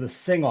show The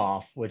Sing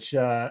Off, which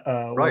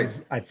right.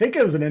 was, I think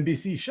it was an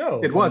NBC show,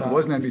 It if I'm was. It not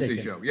was an NBC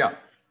mistaken. show. Yeah.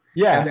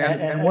 Yeah,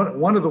 And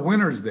one of the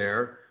winners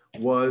there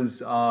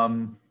was now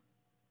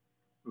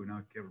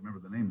I can't remember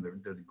the name.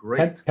 They're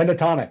great.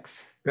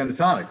 Pentatonics,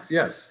 Pentatonics,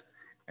 yes.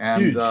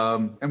 huge.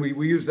 And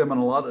we use them on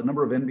a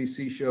number of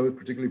NBC shows,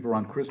 particularly for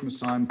around Christmas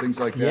time, things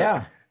like that.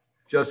 Yeah,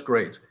 Just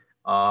great.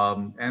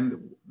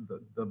 And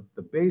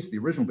the bass, the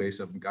original bass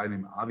of a guy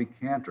named Avi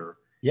Cantor,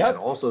 had yep,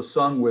 also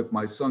sung with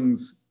my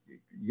son's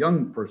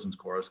young person's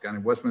chorus, a guy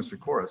named Westminster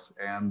Chorus,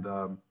 and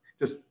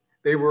just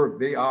they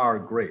are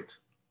great.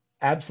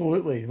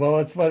 absolutely. Well,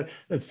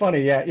 it's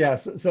funny. Yeah, yeah.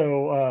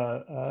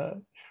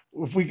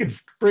 If we could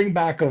bring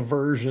back a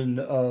version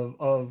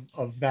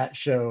of that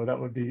show, that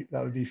would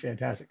be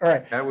fantastic. All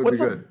right, That would be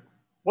what's a good.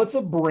 what's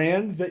a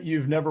brand that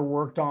you've never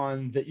worked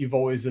on that you've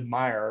always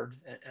admired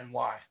and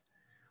why?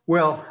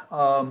 Well,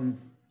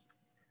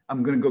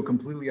 I'm going to go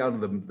completely out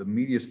of the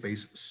media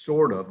space,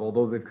 sort of,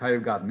 although they've kind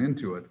of gotten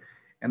into it,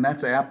 and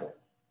that's Apple.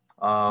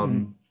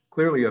 Hmm.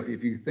 Clearly,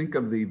 if you think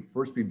of the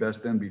first be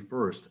best, then be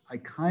first, I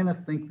kind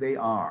of think they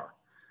are.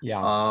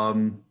 Yeah,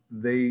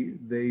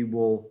 They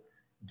will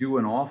do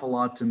an awful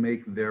lot to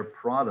make their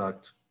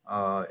product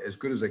as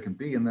good as they can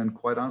be, and then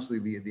quite honestly,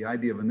 the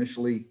idea of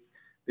initially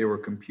they were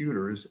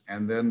computers,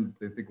 and then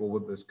they think, well,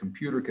 what this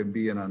computer can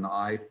be in an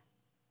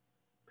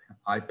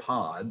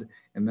iPod,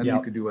 and then you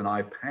yep, could do an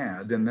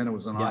iPad, and then it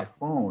was an yep,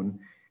 iPhone.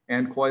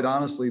 And quite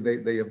honestly,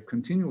 they have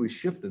continually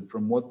shifted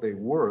from what they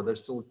were. They're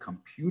still a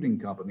computing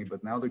company,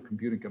 but now their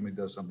computing company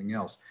does something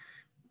else.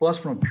 Plus,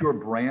 from a pure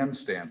brand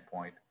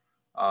standpoint,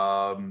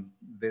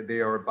 they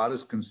are about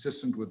as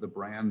consistent with the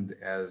brand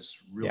as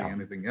really yeah,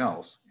 anything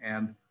else.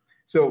 And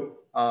so,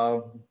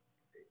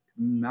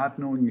 not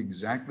knowing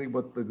exactly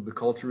what the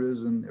culture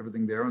is and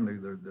everything there, and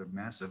they're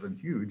massive and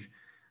huge,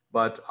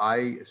 but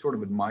I sort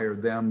of admire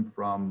them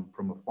from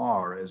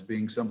afar as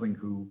being something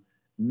who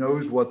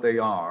knows what they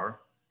are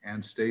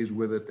and stays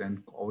with it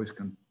and always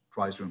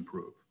tries to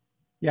improve.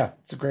 yeah.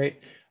 It's a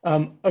great.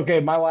 Okay,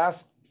 my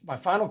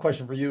final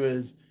question for you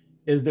is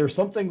there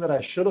something that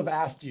I should have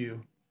asked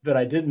you that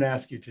I didn't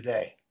ask you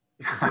today?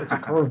 It's a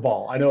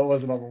curveball. I know it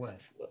wasn't on the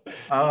list.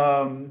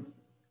 um,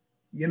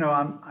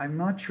 I'm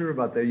not sure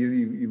about that.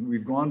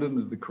 We've gone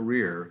into the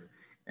career,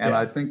 and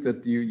I Yeah. think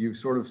that you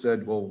sort of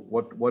said, well,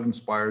 what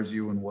inspires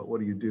you, and what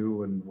do you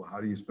do, and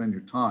how do you spend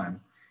your time?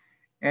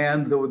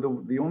 And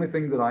the only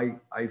thing that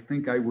I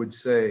think I would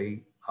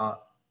say,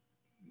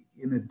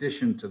 in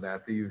addition to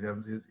that, that you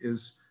have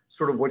is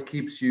sort of what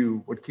keeps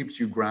you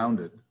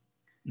grounded.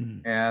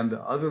 Mm. And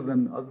other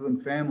than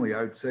family,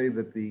 I would say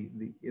that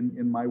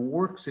in my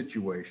work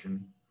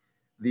situation,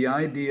 the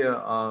idea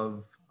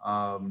of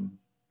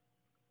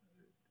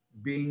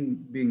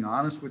being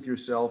honest with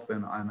yourself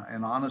and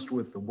honest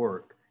with the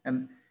work,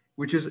 and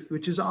which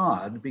is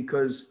odd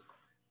because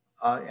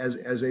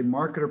as a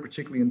marketer,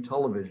 particularly in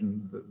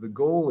television, the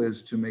goal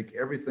is to make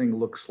everything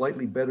look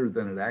slightly better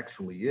than it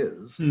actually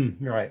is. Mm,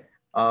 you're right.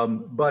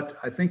 But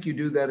I think you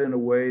do that in a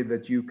way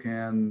that you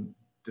can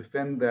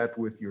defend that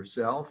with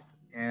yourself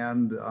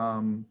and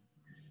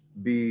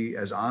be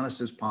as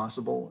honest as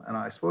possible. And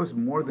I suppose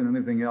more than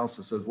anything else,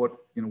 it says what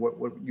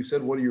you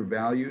said. What are your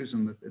values?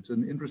 And it's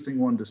an interesting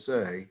one to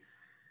say.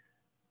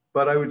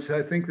 But I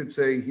think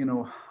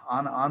that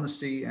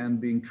honesty and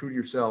being true to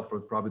yourself are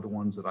probably the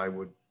ones that I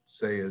would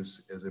say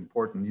is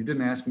important. You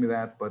didn't ask me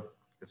that, but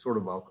it's sort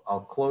of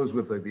I'll close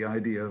with the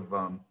idea of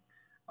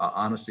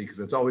honesty because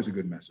it's always a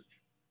good message.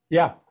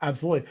 Yeah,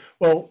 absolutely.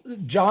 Well,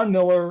 John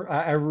Miller,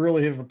 I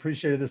really have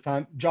appreciated this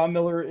time. John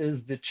Miller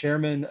is the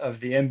chairman of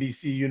the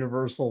NBC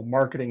Universal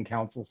Marketing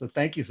Council. So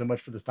thank you so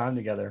much for this time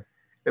together.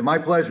 My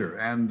pleasure,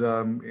 and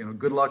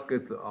good luck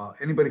with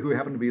anybody who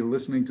happened to be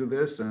listening to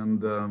this.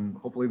 And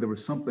hopefully, there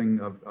was something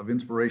of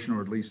inspiration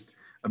or at least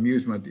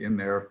amusement in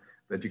there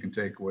that you can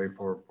take away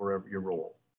for your role.